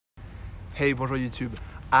Hey, bonjour YouTube.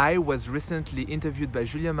 I was recently interviewed by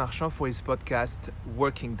Julien Marchand for his podcast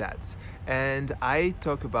Working Dads, and I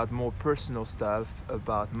talk about more personal stuff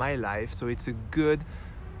about my life, so it's a good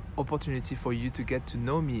opportunity for you to get to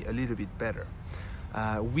know me a little bit better.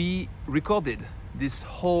 We recorded this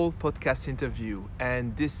whole podcast interview,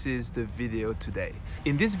 and this is the video today.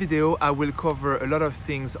 In this video, I will cover a lot of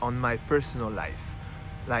things on my personal life,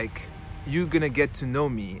 like you're gonna get to know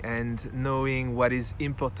me and knowing what is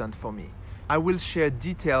important for me. I will share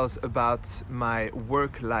details about my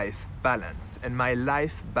work-life balance and my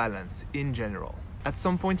life balance in general. At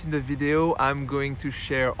some point in the video, I'm going to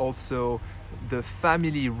share also the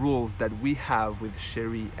family rules that we have with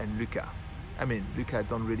Sherry and Luca. I mean, Luca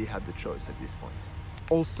don't really have the choice at this point.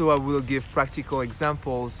 Also, I will give practical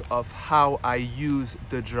examples of how I use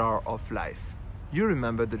the jar of life. You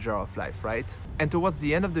remember the jar of life, right? And towards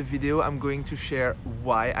the end of the video, I'm going to share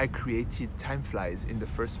why I created Timeflies in the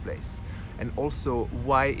first place, and also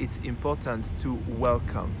why it's important to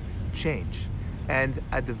welcome change. And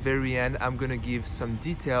at the very end, I'm gonna give some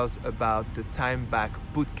details about the Time Back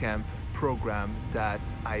Bootcamp program that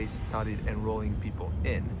I started enrolling people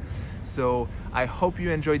in. So I hope you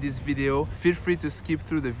enjoyed this video. Feel free to skip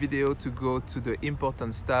through the video to go to the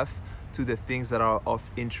important stuff, to the things that are of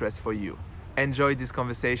interest for you. Enjoy this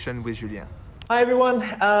conversation with Julien. Hi everyone.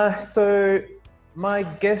 My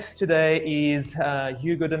guest today is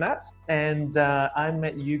Hugo Donat, and I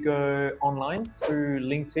met Hugo online through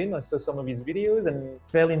LinkedIn. I saw some of his videos and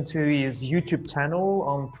fell into his YouTube channel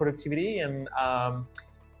on productivity.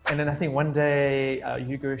 And then I think one day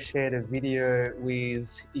Hugo shared a video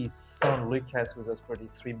with his son Lucas, who was probably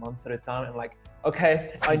 3 months at a time, and like,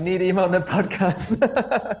 okay, I need him on the podcast.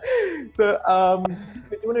 So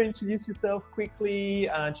you want to introduce yourself quickly,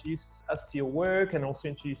 introduce us to your work, and also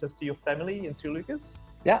introduce us to your family and to Lucas?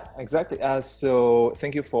 Yeah, exactly. So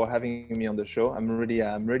thank you for having me on the show. I'm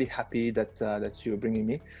really happy that you're bringing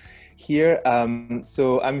me here.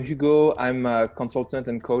 So I'm Hugo. I'm a consultant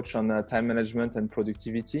and coach on time management and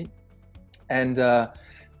productivity. And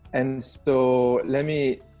so let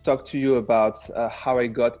me talk to you about how I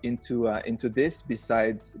got into this.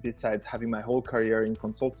 Besides having my whole career in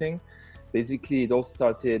consulting, basically it all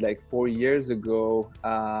started like 4 years ago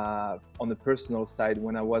on the personal side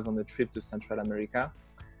when I was on a trip to Central America.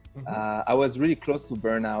 Mm-hmm. I was really close to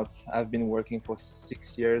burnout. I've been working for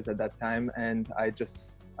 6 years at that time, and I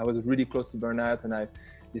was really close to burnout, and I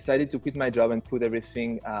decided to quit my job and put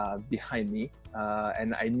everything behind me,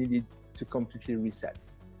 and I needed to completely reset.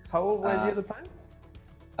 How old were you at the time?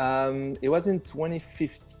 It was in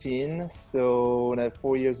 2015, so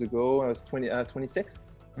 4 years ago. I was 26,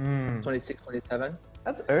 26, 27.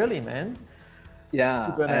 That's early, man. Yeah,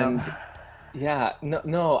 to burn out. Yeah,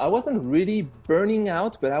 no, I wasn't really burning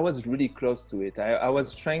out, but I was really close to it. I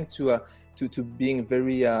was trying to being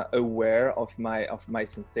very aware of my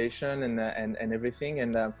sensation and everything,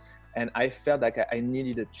 and I felt like I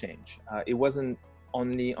needed a change. It wasn't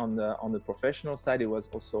only on the professional side; it was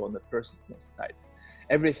also on the personal side.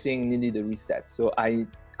 Everything needed a reset. So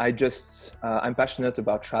I'm passionate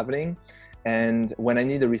about traveling, and when I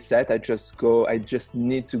need a reset, I just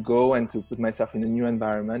need to go and to put myself in a new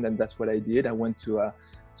environment, and that's what I did. I went to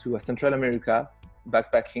Central America,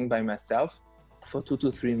 backpacking by myself for 2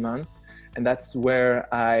 to 3 months, and that's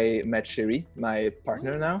where I met Sherry, my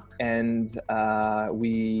partner now, and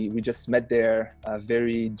we just met there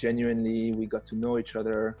very genuinely. We got to know each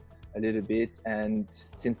other a little bit, and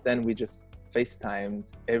since then we just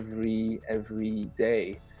FaceTimed every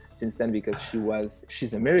day since then, because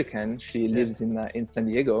she's American. She lives in San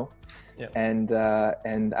Diego, and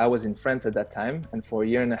I was in France at that time. And for a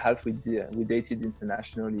year and a half, we dated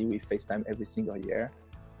internationally. We FaceTime every single year,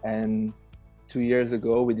 and 2 years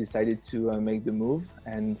ago we decided to make the move,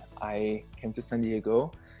 and I came to San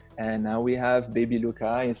Diego, and now we have baby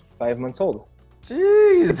Luca. He's 5 months old.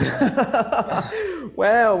 Jeez.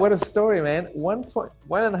 Wow, what a story, man.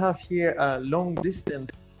 1.5 year long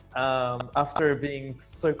distance after being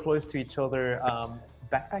so close to each other,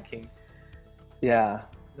 backpacking. Yeah,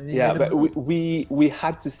 but we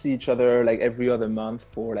had to see each other like every other month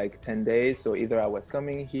for like 10 days. So either I was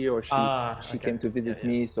coming here or she came to visit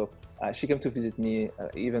me. So she came to visit me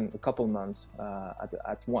even a couple months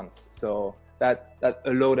at once. So that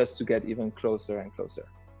allowed us to get even closer and closer.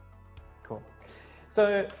 Cool.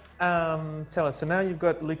 So tell us, so now you've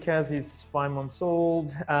got Lucas is 5 months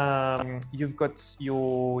old. You've got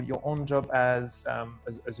your own job as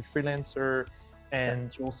a freelancer,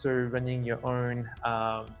 and you're also running your own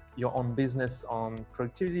business on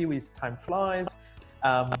productivity with Timeflies.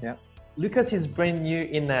 Lucas is brand new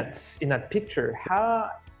in that picture.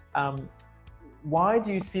 How why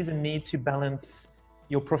do you see the need to balance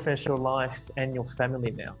your professional life and your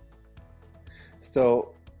family now?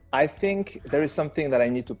 So I think there is something that I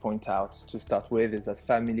need to point out to start with, is that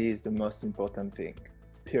family is the most important thing,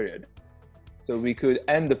 period. So we could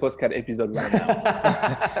end the postcard episode right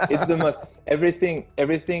now. It's the most,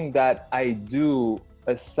 everything that I do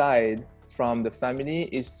aside from the family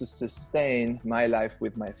is to sustain my life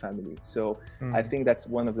with my family. So I think that's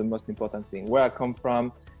one of the most important things. Where I come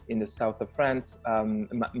from, in the south of France,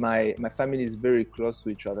 my family is very close to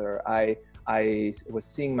each other. I was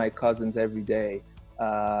seeing my cousins every day.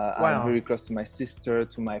 Wow. I'm very close to my sister,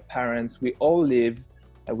 to my parents. We all lived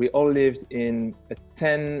in a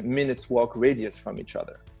 10 minutes walk radius from each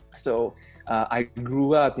other. So I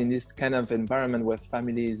grew up in this kind of environment where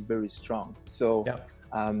family is very strong. So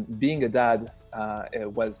being a dad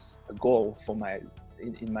was a goal for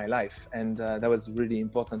in my life, and that was really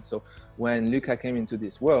important. So when Luca came into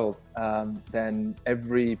this world, then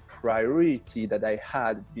every priority that I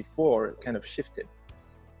had before kind of shifted.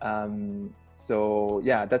 So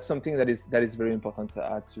yeah, that's something that is very important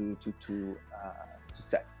to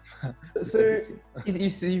set. So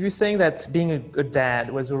you're saying that being a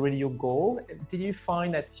dad was already your goal. Did you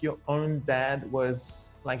find that your own dad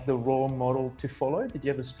was like the role model to follow? Did you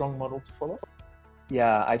have a strong model to follow?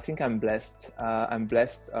 Yeah, I think I'm blessed. I'm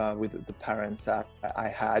blessed with the parents I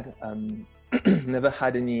had. Never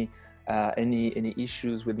had any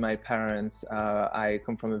issues with my parents. I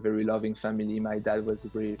come from a very loving family. My dad was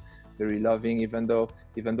very, very loving, even though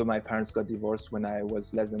my parents got divorced when I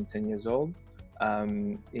was less than 10 years old.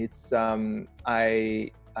 I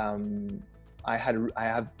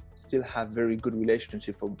still have very good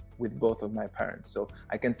relationship with both of my parents. So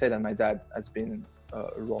I can say that my dad has been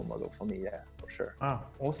a role model for me, yeah, for sure. Ah,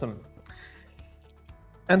 awesome.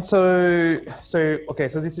 And so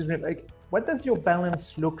this is like, what does your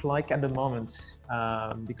balance look like at the moment?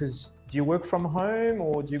 Because do you work from home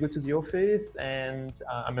or do you go to the office? And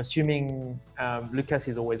I'm assuming Lucas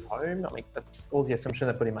is always home. I mean, that's all the assumption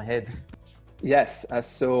I put in my head. Yes,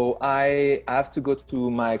 so I have to go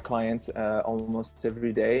to my clients almost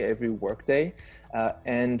every day, every work day.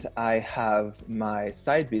 And I have my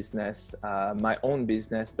side business, my own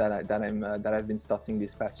business that I've been starting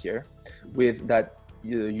this past year. With that,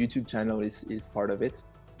 YouTube channel is part of it,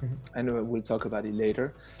 and we'll talk about it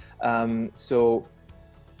later. So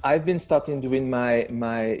I've been starting doing my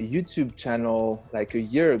YouTube channel like a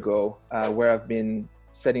year ago, where I've been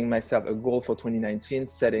setting myself a goal for 2019,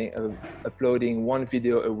 uploading one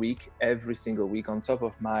video a week, every single week, on top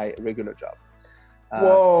of my regular job.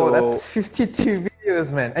 Whoa, so that's 52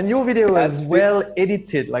 videos, man. And your video is well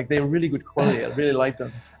edited, like they're really good quality. I really like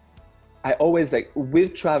them. I always, like,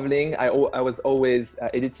 with traveling, I was always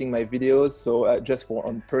editing my videos. So just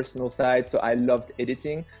on personal side. So I loved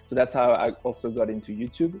editing. So that's how I also got into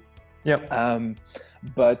YouTube. Yep.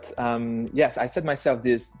 But yes, I set myself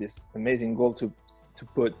this amazing goal to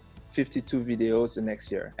put 52 videos the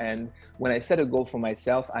next year. And when I set a goal for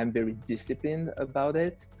myself, I'm very disciplined about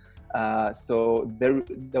it. So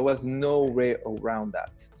there was no way around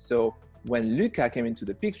that. So when Luca came into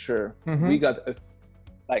the picture, we got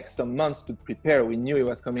like some months to prepare. We knew it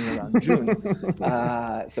was coming around June.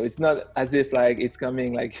 So it's not as if like it's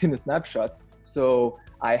coming like in a snapshot. So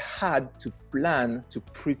I had to plan to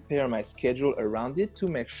prepare my schedule around it to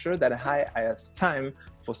make sure that I have time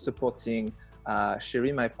for supporting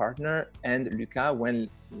Sherry, my partner, and Luca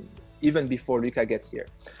even before Luca gets here.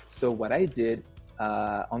 So what I did,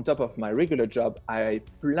 on top of my regular job, I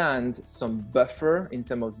planned some buffer in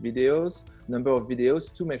terms of number of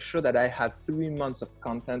videos, to make sure that I had 3 months of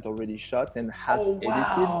content already shot and half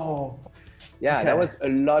edited. Yeah, okay. That was a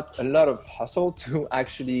lot of hustle to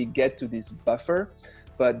actually get to this buffer,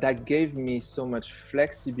 but that gave me so much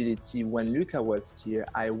flexibility. When Luca was here,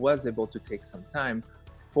 I was able to take some time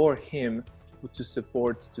for him to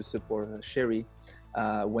support Sherry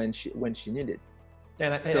when she needed.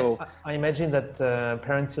 And I imagine that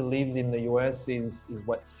parental leaves in the US is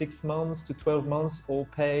what, 6 months to 12 months, all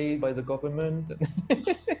paid by the government?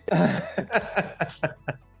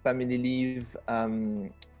 Family leave,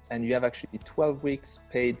 and you have actually 12 weeks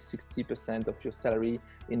paid 60% of your salary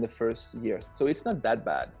in the first year. So it's not that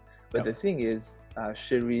bad. But the thing is,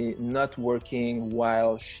 Sherry not working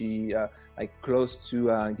while she like close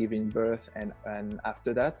to giving birth and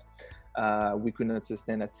after that, we could not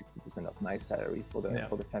sustain that 60% of my salary for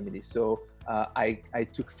the family. So I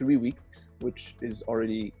took 3 weeks, which is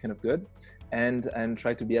already kind of good, and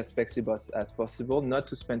try to be as flexible as possible, not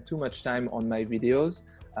to spend too much time on my videos,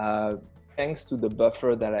 thanks to the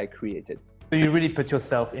buffer that I created. So you really put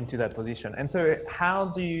yourself into that position. And so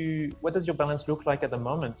what does your balance look like at the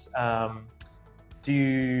moment? do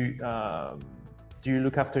you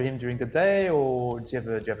look after him during the day, or do you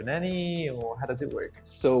have a nanny, or how does it work?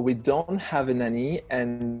 So we don't have a nanny,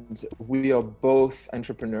 and we are both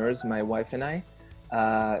entrepreneurs, my wife and I.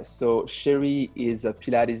 So Sherry is a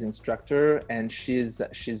Pilates instructor, and she's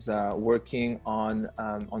working on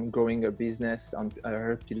growing her business, on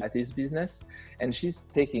her Pilates business, and she's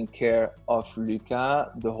taking care of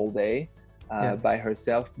Luca the whole day by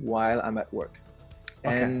herself while I'm at work.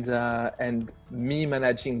 Okay. And me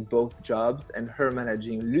managing both jobs and her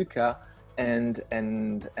managing Luca and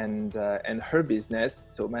her business,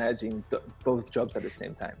 so managing both jobs at the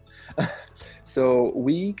same time. So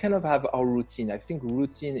we kind of have our routine. I think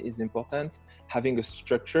routine is important, having a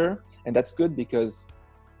structure, and that's good because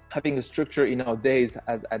having a structure in our days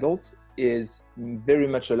as adults is very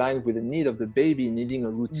much aligned with the need of the baby needing a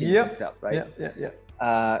routine himself, right?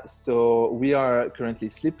 So we are currently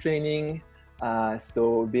sleep training.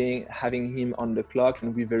 So having him on the clock,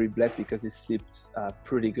 and we're very blessed because he sleeps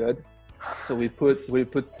pretty good. So we put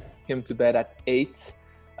him to bed at 8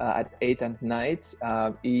 at night.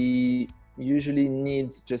 He usually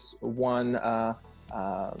needs just one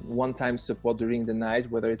time support during the night,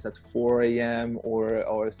 whether it's at 4 a.m. or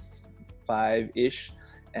 5-ish,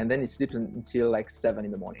 and then he sleeps until like 7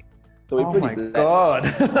 in the morning. So we're pretty blessed. God.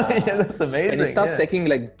 Yeah, that's amazing. And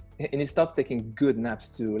he starts taking good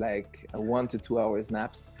naps too, like 1 to 2 hours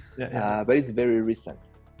naps. But it's very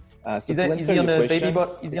recent. So is he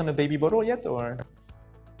on a baby bottle yet, or?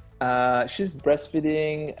 She's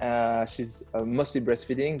breastfeeding. She's mostly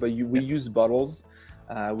breastfeeding, but we use bottles.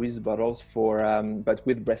 We use bottles but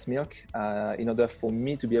with breast milk, in order for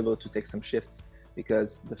me to be able to take some shifts,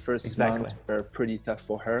 because the first months were pretty tough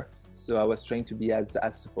for her. So I was trying to be as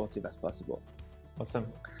supportive as possible.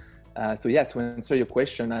 Awesome. So yeah, to answer your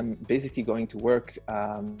question, I'm basically going to work.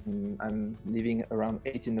 I'm leaving around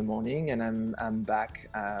 8 in the morning, and I'm back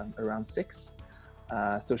around 6.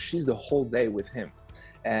 So she's the whole day with him.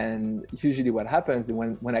 And usually what happens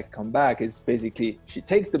when I come back is basically she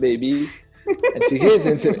takes the baby and she gives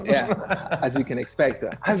him, as you can expect. So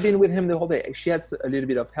I've been with him the whole day. She has a little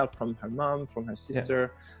bit of help from her mom, from her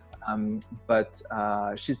sister, but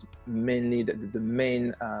she's mainly the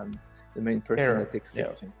main person that takes care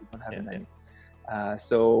of him. We don't have a nanny.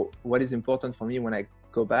 So what is important for me when I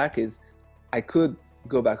go back is I could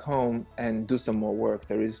go back home and do some more work.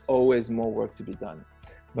 There is always more work to be done.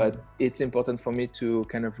 But it's important for me to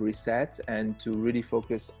kind of reset and to really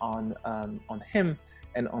focus on him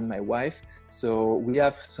and on my wife. So we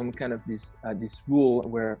have some kind of this rule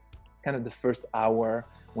where kind of the first hour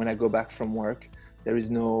when I go back from work, there is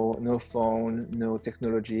no phone, no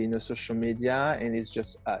technology, no social media, and it's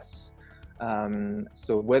just us.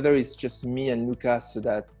 So whether it's just me and Luca, so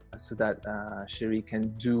that Sherry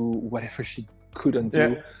can do whatever she couldn't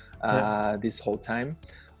do this whole time,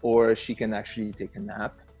 or she can actually take a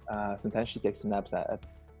nap. Sometimes she takes a nap at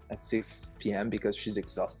 6 p.m. because she's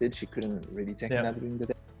exhausted. She couldn't really take a nap during the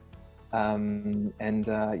day.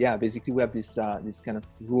 Basically we have this kind of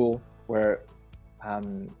rule where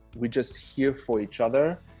we're just here for each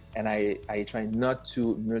other, and I try not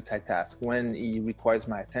to multitask. When he requires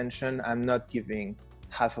my attention, I'm not giving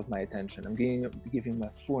half of my attention. I'm giving my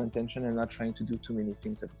full attention and not trying to do too many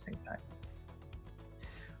things at the same time.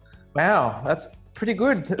 Wow, that's pretty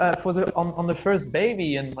good for on the first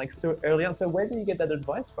baby and like so early on. So where do you get that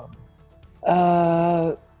advice from?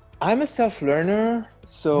 I'm a self-learner,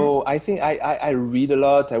 so I think I read a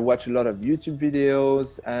lot. I watch a lot of YouTube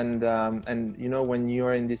videos, and you know, when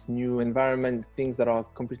you're in this new environment, things that are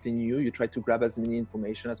completely new, you try to grab as many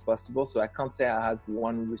information as possible. So I can't say I had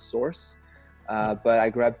one resource, but I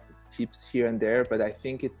grab tips here and there. But I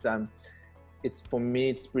think it's for me,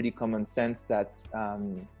 it's pretty common sense that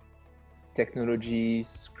technology,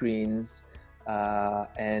 screens,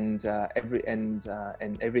 and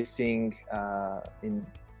everything in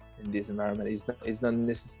this environment is not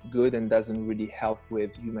necessarily good and doesn't really help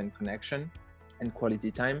with human connection and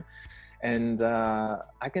quality time. And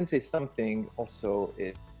I can say something also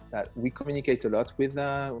is that we communicate a lot with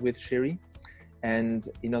Sherry, and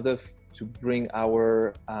in order to bring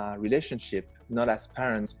our relationship, not as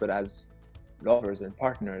parents but as lovers and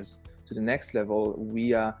partners, to the next level,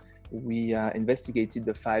 we investigated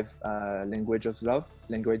the 5 languages of love.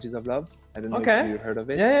 I don't know if you heard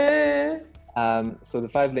of it. So the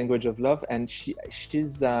 5 languages of love, and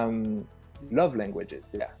she's love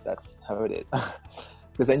languages. Yeah, that's how it is.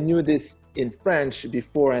 Because I knew this in French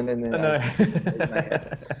before, and then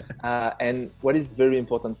and what is very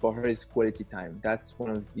important for her is quality time. That's one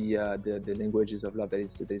of the languages of love that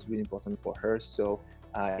is really important for her. So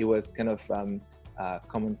it was kind of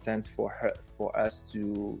common sense for us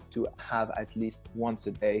to have at least once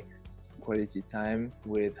a day quality time,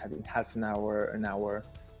 with having half an hour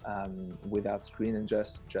without screen and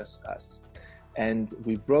just us. And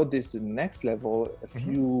we brought this to the next level a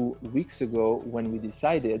few weeks ago when we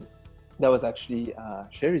decided, that was actually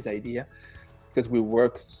Sherry's idea, because we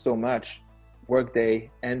work so much, work day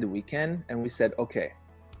and the weekend, and we said, okay,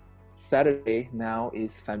 Saturday now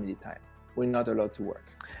is family time. We're not allowed to work.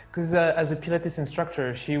 Because as a Pilates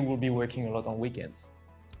instructor, she will be working a lot on weekends.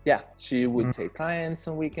 Yeah, she would take clients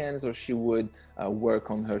on weekends, or she would work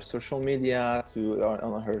on her social media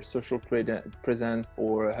on her social presence,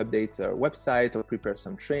 or update her website, or prepare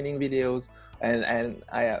some training videos. And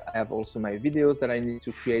I have also my videos that I need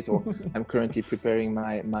to create, or I'm currently preparing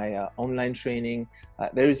my online training.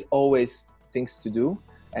 There is always things to do.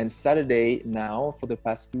 And Saturday now, for the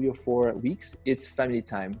past 3 or 4 weeks, it's family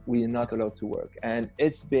time. We are not allowed to work, and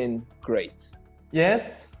it's been great.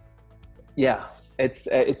 Yes. Yeah.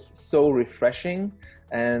 It's so refreshing,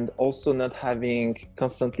 and also not having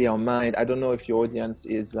constantly on mind. I don't know if your audience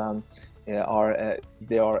is they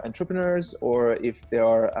are entrepreneurs, or if they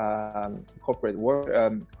are corporate work,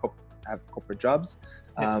 have corporate jobs.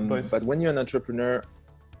 But when you're an entrepreneur,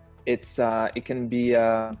 it can be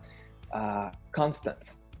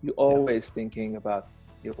constant. You're always thinking about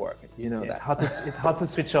your work. You know that. It's hard to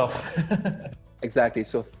switch off. Exactly.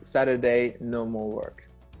 So Saturday, no more work.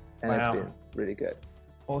 And it's been really good.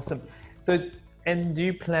 Awesome. So, and do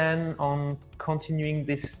you plan on continuing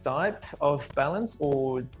this type of balance,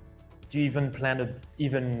 or do you even plan a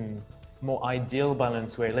even more ideal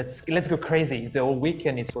balance where let's go crazy, the whole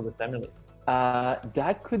weekend is for the family?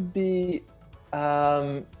 That could be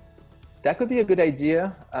a good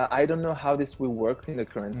idea. I don't know how this will work in the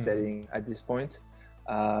current setting at this point.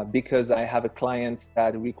 Because I have a client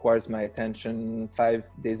that requires my attention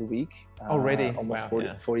 5 days a week. Already? Almost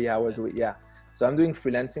Wow, 40 hours a week, yeah. So I'm doing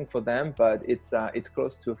freelancing for them, but it's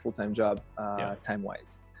close to a full-time job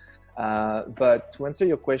time-wise. But to answer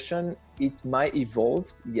your question, it might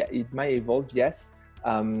evolve. Yeah, it might evolve, yes.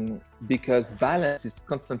 Because balance is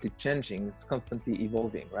constantly changing, it's constantly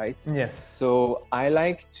evolving, right? Yes. So I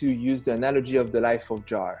like to use the analogy of the life of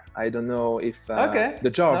jar. I don't know if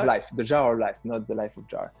the jar of life, not the life of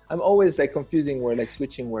jar. I'm always like confusing word, like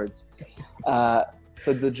switching words.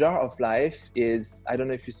 So the jar of life is, I don't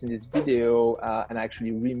know if you've seen this video, and I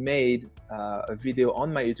actually remade a video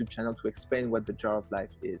on my YouTube channel to explain what the jar of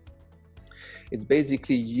life is. It's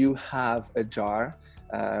basically, you have a jar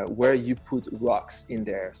where you put rocks in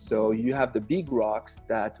there. So you have the big rocks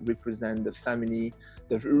that represent the family,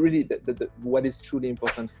 what is truly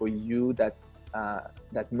important for you that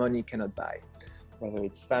money cannot buy. Whether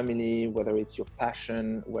it's family, whether it's your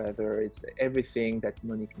passion, whether it's everything that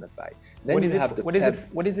money cannot buy. Then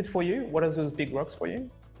what is it for you? What are those big rocks for you?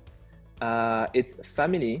 It's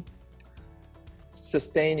family,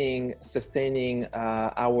 sustaining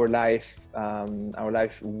our life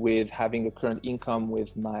with having a current income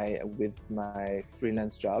with my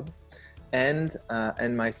freelance job, and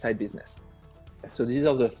my side business. Yes. So these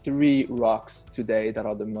are the 3 rocks today that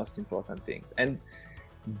are the most important things. And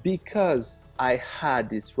because I had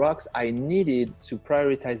these rocks, I needed to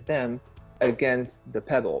prioritize them against the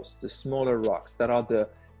pebbles, the smaller rocks that are the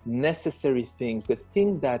necessary things, the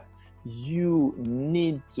things that you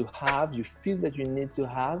need to have, you feel that you need to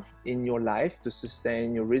have in your life to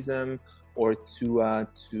sustain your rhythm, or to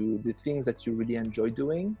the things that you really enjoy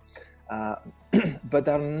doing, but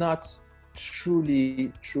are not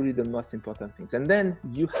truly the most important things. And then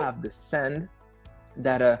you have the sand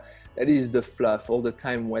that is the fluff, all the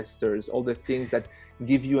time wasters, all the things that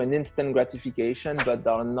give you an instant gratification but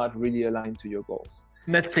are not really aligned to your goals.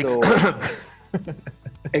 Netflix. So,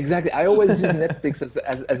 exactly. I always use Netflix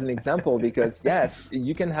as an example, because yes,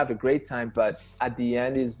 you can have a great time, but at the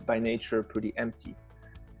end is by nature pretty empty.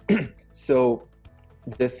 So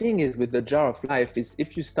the thing is with the jar of life is,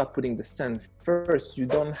 if you start putting the sand first, you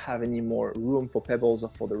don't have any more room for pebbles or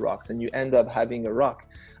for the rocks, and you end up having a rock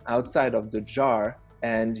outside of the jar,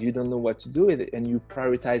 and you don't know what to do with it, and you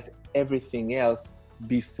prioritize everything else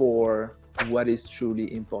before what is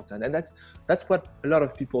truly important. And that's what a lot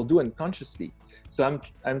of people do unconsciously. So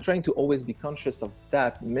I'm trying to always be conscious of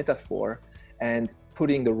that metaphor and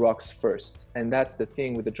putting the rocks first. And that's the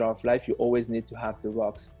thing with the jar of life, you always need to have the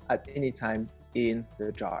rocks at any time in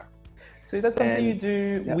the jar. So that's something you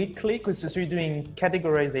do weekly, because you're doing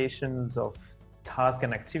categorizations of task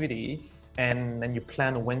and activity, and then you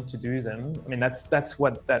plan when to do them. I mean, that's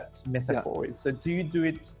what that metaphor is. So do you do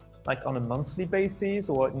it like on a monthly basis,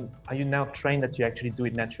 or are you now trained that you actually do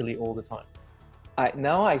it naturally all the time?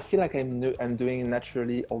 Now I feel like I'm doing it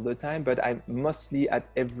naturally all the time, but I'm mostly at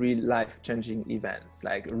every life-changing events.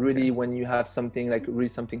 Like really, when you have something like really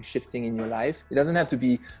something shifting in your life, it doesn't have to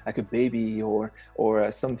be like a baby or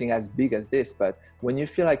something as big as this. But when you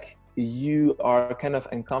feel like you are kind of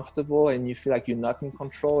uncomfortable and you feel like you're not in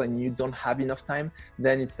control and you don't have enough time,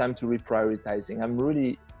 then it's time to reprioritizing.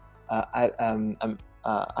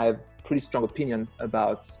 I have pretty strong opinion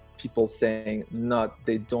about people saying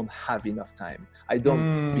they don't have enough time. I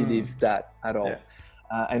don't believe that at all.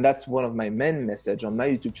 And that's one of my main message on my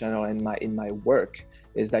YouTube channel and in my work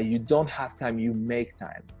is that you don't have time, you make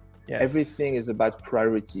time. Yes. Everything is about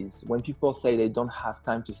priorities. When people say they don't have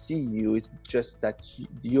time to see you, it's just that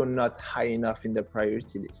you're not high enough in the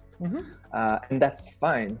priority list. And that's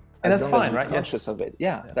fine. And that's fine, right? Conscious of it.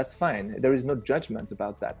 Yeah, that's fine. There is no judgment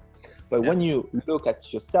about that. But when you look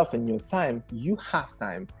at yourself and your time, you have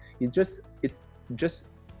time. It's just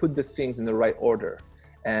put the things in the right order.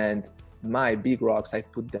 And my big rocks, I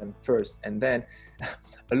put them first. And then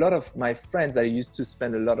a lot of my friends I used to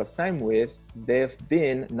spend a lot of time with, they've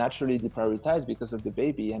been naturally deprioritized because of the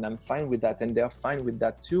baby. And I'm fine with that. And they're fine with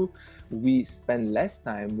that too. We spend less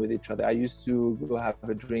time with each other. I used to go have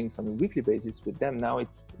a drink on a weekly basis with them. Now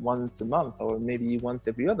it's once a month or maybe once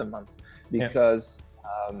every other month because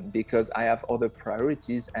I have other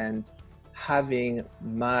priorities, and having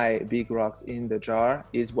my big rocks in the jar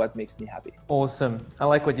is what makes me happy. Awesome. I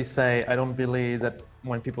like what you say. I don't believe that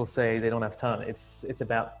when people say they don't have time, it's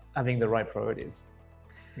about having the right priorities.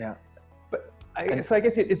 Yeah. So I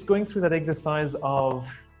guess it's going through that exercise of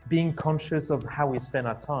being conscious of how we spend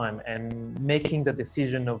our time and making the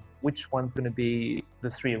decision of which one's going to be the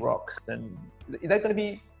 3 rocks. And is that going to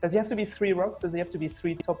be, does it have to be 3 rocks? Does it have to be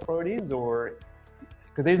 3 top priorities, or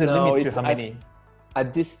because there's a limit to how many?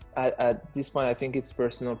 At this point, I think it's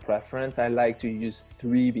personal preference. I like to use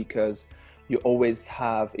 3 because you always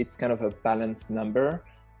have, it's kind of a balanced number.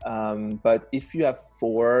 But if you have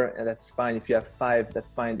 4, that's fine. If you have 5,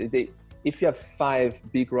 that's fine. If you have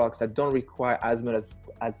 5 big rocks that don't require as much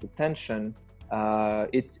as attention,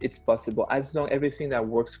 it's possible. As long everything that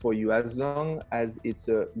works for you, as long as it's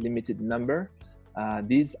a limited number.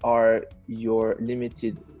 These are your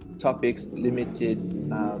limited topics, limited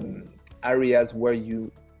areas where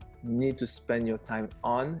you need to spend your time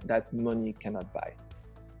on that money cannot buy.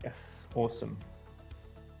 Yes, awesome.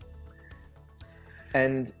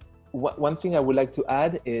 And one thing I would like to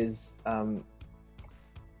add is when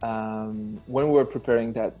we were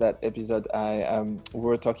preparing that episode, we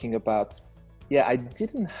were talking about, I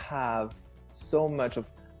didn't have so much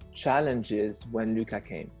of challenges when Luca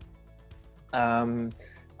came.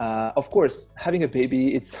 Of course, having a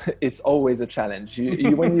baby, it's always a challenge.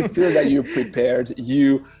 When you feel that you're prepared,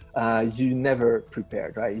 you never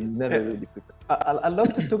prepared, right? You never really prepared. I'd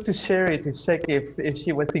love to talk to Sherry to check if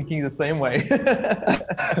she was thinking the same way.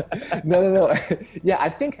 No. Yeah,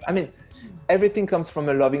 I mean, everything comes from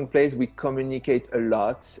a loving place. We communicate a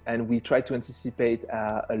lot and we try to anticipate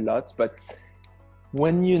a lot. But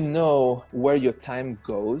when you know where your time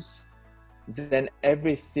goes, then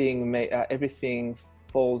everything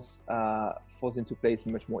falls into place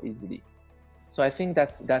much more easily. So I think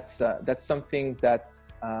that's something that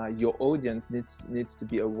your audience needs to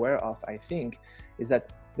be aware of. I think is that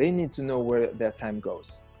they need to know where their time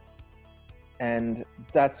goes, and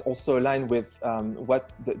that's also aligned with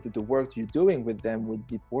what the work you're doing with them, with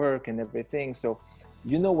deep work and everything. So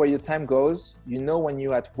you know where your time goes. You know when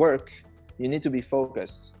you're at work, you need to be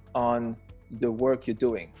focused on the work you're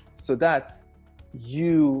doing, so that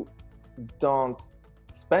you don't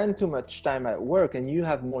spend too much time at work and you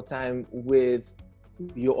have more time with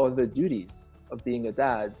your other duties of being a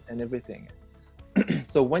dad and everything.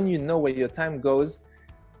 So when you know where your time goes,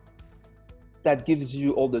 that gives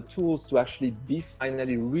you all the tools to actually be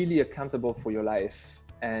finally really accountable for your life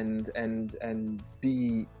and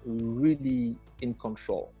be really in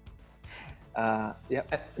control. And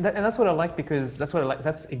that's what I like, because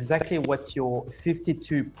that's exactly what your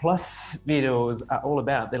 52 plus videos are all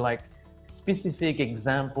about. They're like specific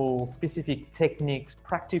examples, specific techniques,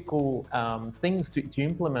 practical things to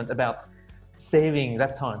implement about saving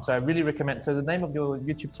that time. So I really recommend. So the name of your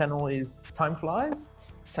YouTube channel is Timeflies.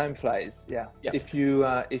 Timeflies, yeah. If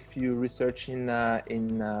you research in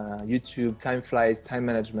YouTube Timeflies time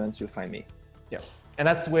management, you'll find me. Yeah. And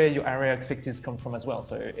that's where your area of expertise come from as well.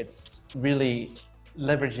 So it's really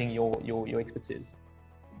leveraging your expertise.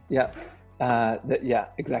 Yeah,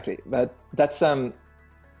 exactly. But that's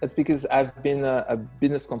because I've been a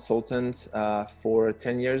business consultant for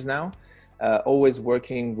 10 years now, always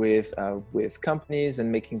working with companies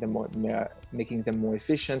and making them more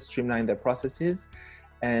efficient, streamline their processes.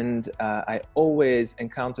 And I always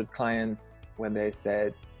encountered clients when they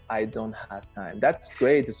said, I don't have time. That's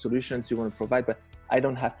great, the solutions you want to provide, but I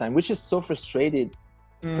don't have time, which is so frustrating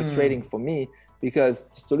for me, because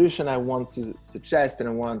the solution I want to suggest and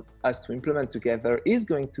I want us to implement together is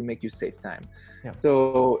going to make you save time. Yeah.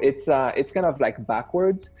 So it's kind of like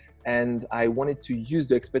backwards. And I wanted to use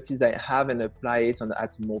the expertise I have and apply it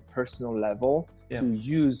at a more personal level, to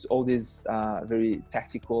use all these very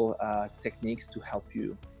tactical techniques to help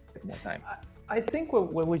you get more time. I think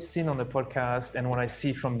what we've seen on the podcast and what I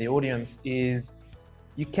see from the audience is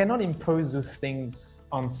you cannot impose those things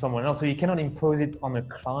on someone else. So you cannot impose it on a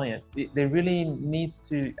client. They really needs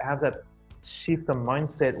to have that shift of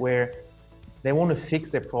mindset where they want to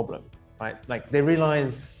fix their problem. Right? Like they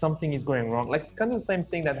realize something is going wrong. Like kind of the same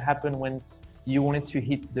thing that happened when you wanted to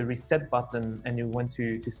hit the reset button and you went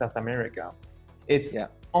to South America. It's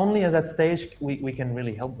only at that stage we can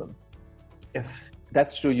really help them.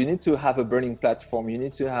 That's true. You need to have a burning platform. You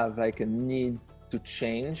need to have like a need to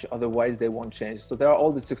change. Otherwise they won't change. So there are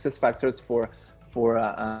all the success factors for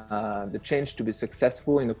the change to be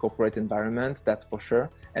successful in the corporate environment. That's for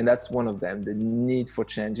sure. And that's one of them, the need for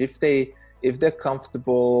change. If they're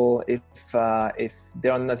comfortable, if they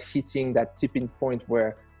are not hitting that tipping point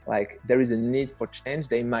where like there is a need for change,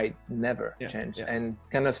 they might never change and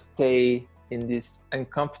kind of stay in this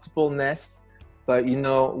uncomfortableness. But you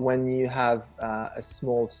know, when you have a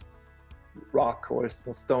small rock or a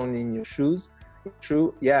small stone in your shoes,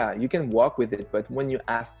 you can walk with it. But when you're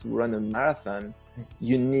asked to run a marathon,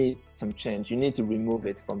 you need some change. You need to remove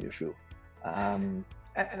it from your shoe.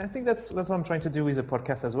 And I think that's what I'm trying to do with the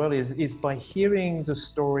podcast as well, is by hearing the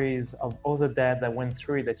stories of other dads that went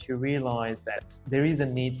through it, that you realize that there is a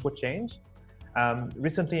need for change.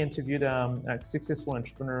 Recently interviewed a successful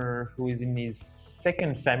entrepreneur who is in his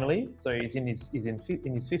second family. So he's in his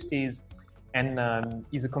 50s, and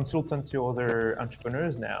he's a consultant to other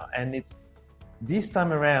entrepreneurs now. And it's this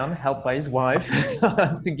time around, helped by his wife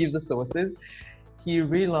to give the sources. He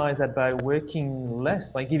realized that by working less,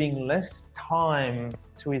 by giving less time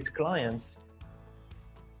to his clients,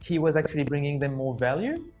 he was actually bringing them more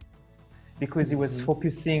value because he was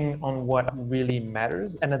focusing on what really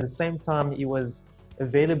matters. And at the same time, he was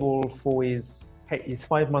available for he's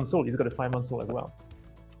 5 months old. He's got a 5 months old as well.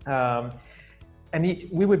 And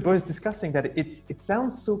we were both discussing that it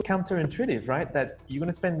sounds so counterintuitive, right? That you're going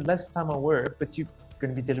to spend less time at work, but you're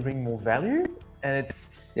going to be delivering more value. And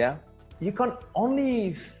you can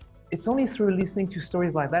it's only through listening to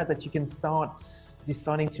stories like that you can start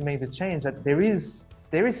deciding to make the change, that there is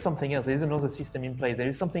something else. There is another system in place. There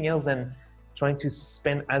is something else than trying to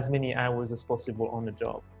spend as many hours as possible on the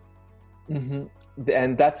job.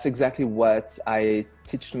 And that's exactly what I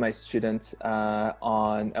teach to my students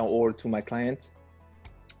or to my client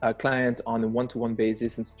on a one-to-one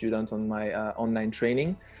basis and student on my online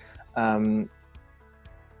training.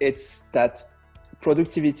 It's that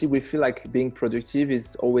productivity, we feel like being productive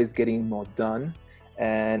is always getting more done.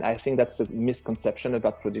 And I think that's a misconception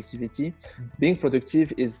about productivity. Being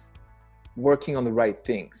productive is working on the right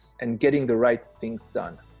things and getting the right things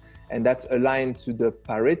done. And that's aligned to the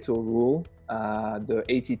Pareto rule, the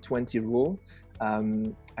 80-20 rule.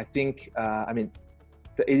 I think,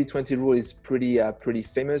 the 80-20 rule is pretty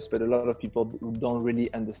famous, but a lot of people don't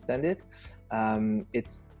really understand it.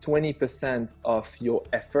 It's 20% of your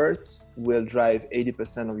effort will drive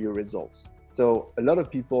 80% of your results. So a lot of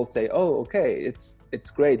people say, oh, okay,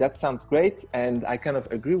 it's great. That sounds great. And I kind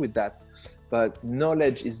of agree with that. But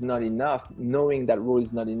knowledge is not enough. Knowing that rule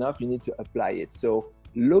is not enough. You need to apply it. So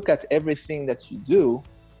look at everything that you do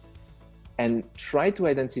and try to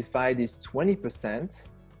identify these 20%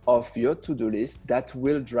 of your to-do list that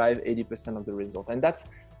will drive 80% of the result. And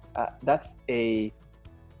that's a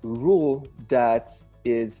rule that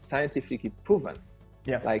is scientifically proven.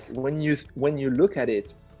 Yes. Like when you look at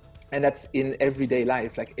it, and that's in everyday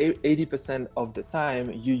life, like 80% of the time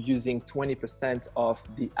you're using 20% of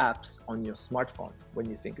the apps on your smartphone when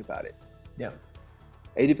you think about it. Yeah.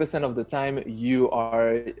 80% of the time you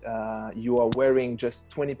are wearing just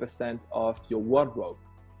 20% of your wardrobe,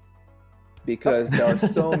 because there are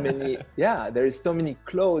so many there is so many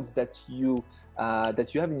clothes that you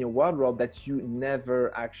have in your wardrobe that you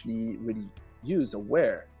never actually really use or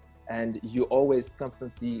wear, and you always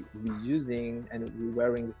constantly reusing and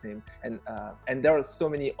re-wearing the same, and there are so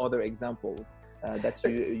many other examples that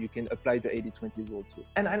you can apply the 80-20 rule to.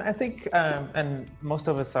 And I think and most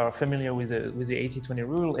of us are familiar with the 80-20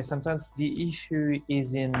 rule, and sometimes the issue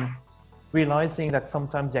is in realizing that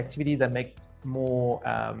sometimes the activities that make more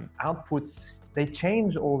outputs, they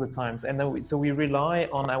change all the times, and so we rely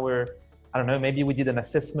on our I don't know, maybe we did an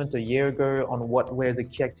assessment a year ago on what were the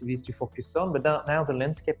key activities to focus on, but now the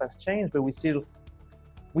landscape has changed, but we're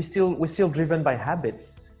still driven by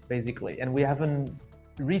habits basically, and we haven't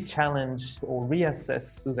re-challenged or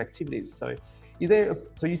reassessed those activities. So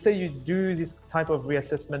so you say you do this type of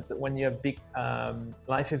reassessment when you have big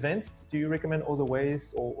life events. Do you recommend other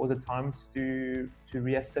ways or other times to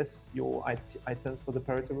reassess your items for the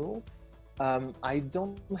Pareto rule? I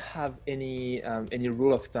don't have any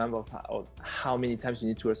rule of thumb of how many times you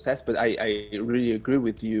need to assess, but I really agree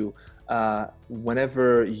with you.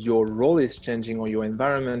 Whenever your role is changing or your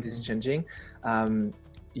environment is changing,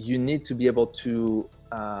 you need to be able to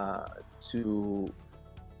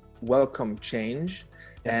welcome change.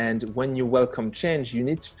 And when you welcome change, you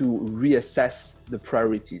need to reassess the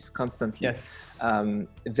priorities constantly. Yes.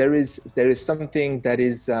 There is something that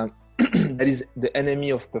is that is the enemy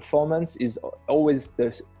of performance, is always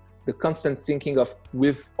the constant thinking of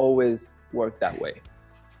we've always worked that way,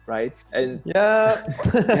 right? And yeah,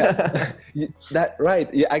 that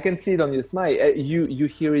right. Yeah, I can see it on your smile. You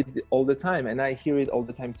hear it all the time, and I hear it all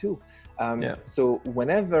the time too. So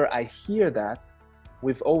whenever I hear that,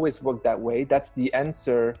 we've always worked that way, that's the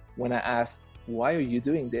answer when I ask, why are you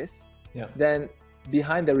doing this? Then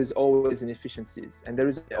behind there is always inefficiencies, and there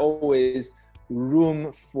is always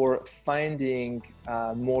room for finding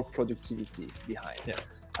more productivity behind.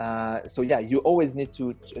 So yeah, you always need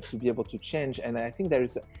to be able to change. And I think there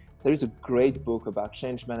is a great book about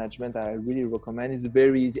change management that I really recommend. It's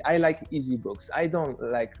very easy. I like easy books. I don't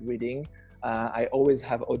like reading. I always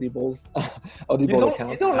have Audible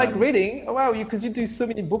account. You don't like reading? Oh, wow, because you do so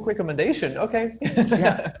many book recommendations. Okay.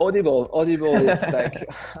 Yeah, Audible is like,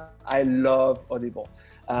 I love Audible.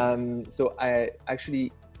 So I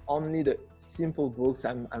actually only the simple books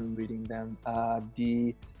I'm reading them.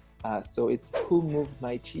 So it's Who Moved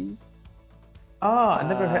My Cheese? I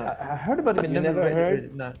never heard. I heard about it, but never read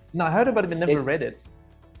it. No, I heard about it, but never read it.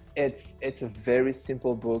 It's a very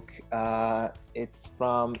simple book. It's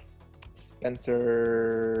from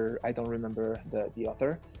Spencer. I don't remember the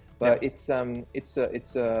author, but it's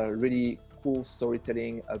a really cool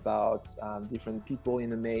storytelling about different people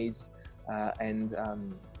in a maze, and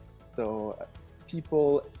so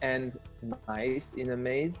people and mice in a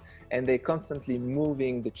maze, and they're constantly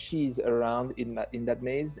moving the cheese around in that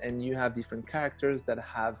maze, and you have different characters that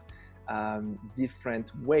have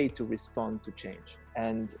different way to respond to change.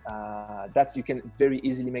 And that's, you can very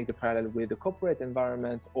easily make the parallel with the corporate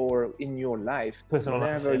environment or in your life.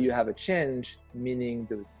 Whenever you have a change, meaning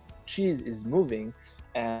the cheese is moving,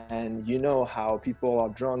 and you know how people are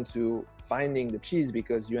drawn to finding the cheese,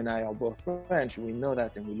 because you and I are both French, we know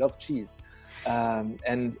that, and we love cheese.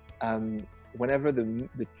 Whenever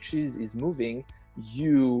the cheese is moving,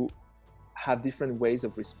 you have different ways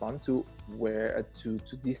of respond to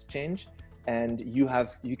this change, and you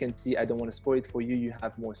can see, I don't want to spoil it for you, you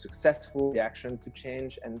have more successful reaction to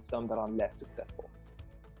change and some that are less successful.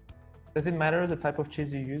 Does it matter the type of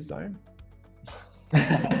cheese you use though?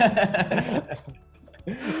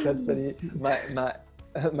 That's funny.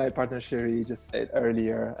 My partner Sherry just said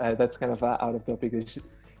earlier, that's kind of out of topic.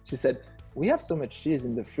 She said, we have so much cheese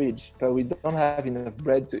in the fridge, but we don't have enough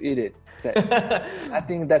bread to eat it. So I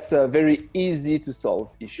think that's a very easy to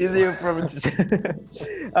solve issue. Easier problem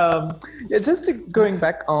yeah, just going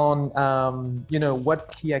back on, what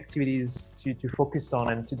key activities to focus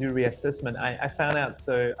on and to do reassessment. I found out,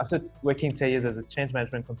 so after working 10 years as a change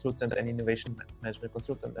management consultant and innovation management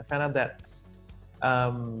consultant, I found out that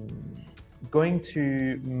going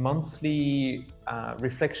to monthly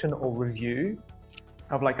reflection or review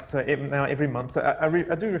of now every month. So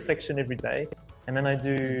I do reflection every day, and then I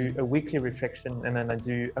do a weekly reflection, and then I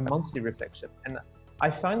do a monthly reflection. And I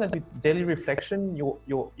find that with daily reflection,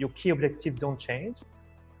 your key objectives don't change.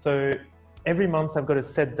 So every month I've got a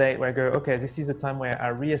set date where I go, okay, this is a time where I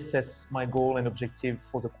reassess my goal and objective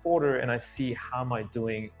for the quarter, and I see how am I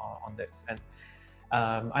doing on this. And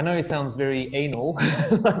I know it sounds very anal,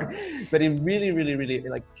 but it really, really, really,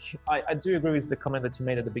 I do agree with the comment that you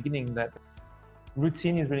made at the beginning, that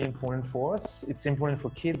routine is really important for us. It's important for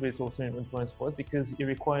kids, but it's also important for us because it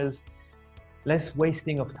requires less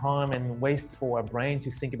wasting of time and waste for our brain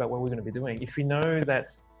to think about what we're going to be doing. If we know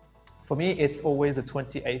that, for me, it's always the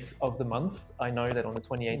 28th of the month. I know that on the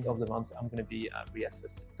 28th of the month, I'm going to be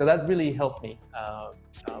reassessed. So that really helped me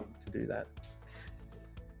to do that.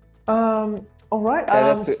 All right.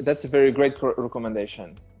 Yeah, that's a very great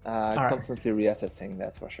recommendation. Constantly reassessing,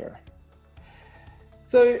 that's for sure.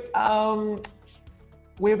 So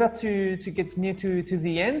we're about to get near to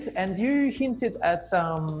the end, and you hinted at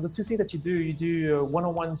the two things that you do. You do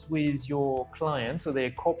one-on-ones with your clients, so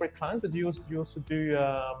they're corporate clients, but do you also do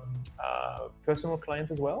personal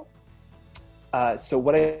clients as well? So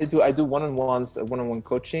what I do one-on-ones, one-on-one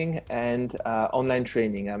coaching, and online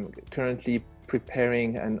training. I'm currently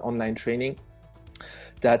preparing an online training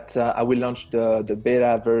that I will launch the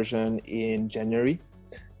beta version in January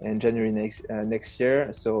next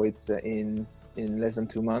year. So it's in less than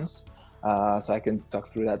 2 months. So I can talk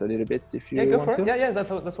through that a little bit if you want to. Yeah, go for it. Yeah, that's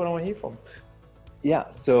what I want to hear from. Yeah,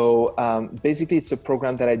 so basically it's a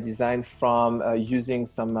program that I designed from using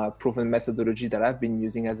some proven methodology that I've been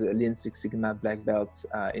using as a Lean Six Sigma black belt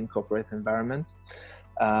in corporate environment,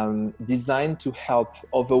 designed to help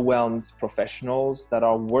overwhelmed professionals that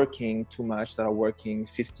are working too much, that are working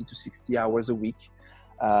 50 to 60 hours a week,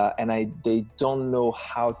 and they don't know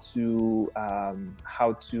how to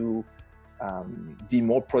be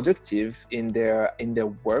more productive in their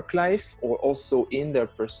work life or also in their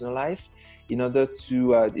personal life, in order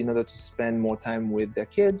to spend more time with their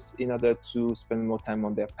kids, in order to spend more time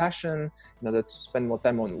on their passion, in order to spend more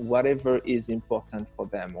time on whatever is important for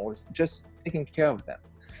them, or just taking care of them.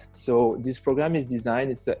 So this program is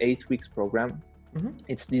designed, it's an 8 weeks program. Mm-hmm.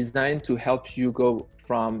 It's designed to help you go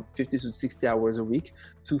from 50 to 60 hours a week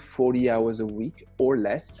to 40 hours a week or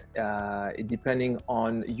less, depending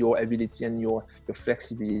on your ability and your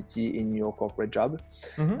flexibility in your corporate job,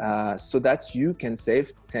 mm-hmm. So that you can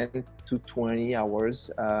save 10 to 20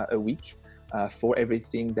 hours a week for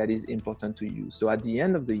everything that is important to you. So at the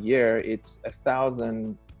end of the year, it's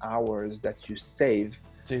 1,000 hours that you save,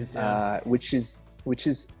 Jeez, yeah. which is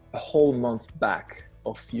a whole month back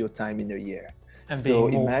of your time in a year. And so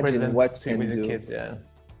being more imagine what you can with do the kids, yeah.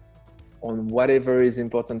 on whatever is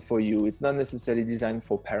important for you. It's not necessarily designed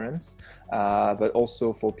for parents, but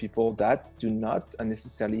also for people that do not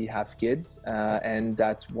necessarily have kids and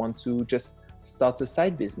that want to just start a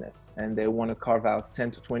side business, and they want to carve out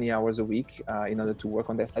 10 to 20 hours a week in order to work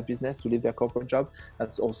on their side business, to leave their corporate job.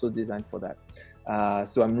 That's also designed for that.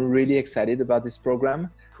 So I'm really excited about this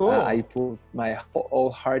program. Cool. I put my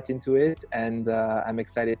whole heart into it, and I'm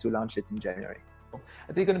excited to launch it in January.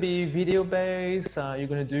 Are they going to be video based? You're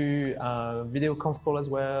going to do video conf call as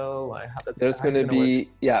well? There's going to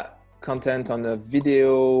be, content on the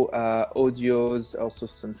video, audios, also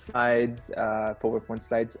some slides, PowerPoint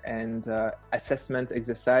slides, and assessment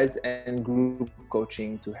exercise and group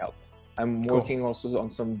coaching to help. I'm working also on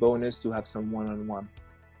some bonus to have some one-on-one.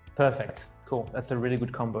 Perfect. Cool. That's a really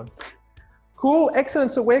good combo. Cool.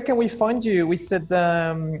 Excellent. So where can we find you? We said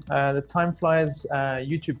the Timeflies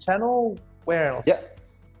YouTube channel. Where else? Yeah.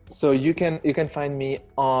 So you can find me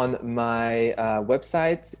on my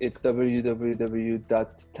website. It's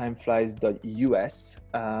www.timeflies.us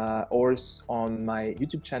or on my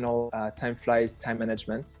YouTube channel, Timeflies Time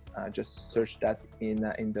Management. Just search that in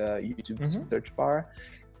the YouTube search bar.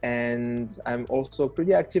 And I'm also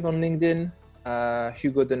pretty active on LinkedIn,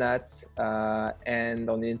 Hugo Donat, and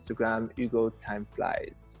on Instagram, Hugo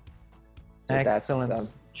Timeflies. So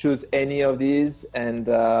excellent. Choose any of these, and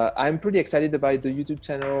I'm pretty excited about the YouTube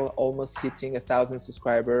channel almost hitting 1,000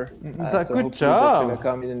 subscribers. So good job. That's gonna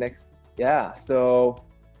come in the next. Yeah, so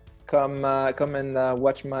come and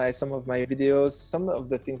watch some of my videos. Some of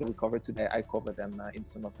the things that we covered today, I cover them in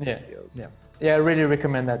some of the videos. Yeah, I really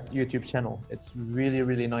recommend that YouTube channel. It's really,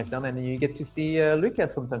 really nice done, and you get to see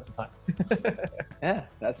Lucas from time to time. Yeah,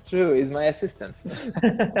 that's true. He's my assistant.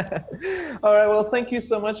 All right. Well, thank you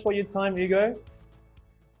so much for your time, Hugo.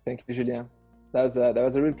 Thank you, Julien. That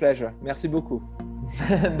was a real pleasure. Merci beaucoup.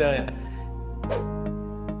 De rien.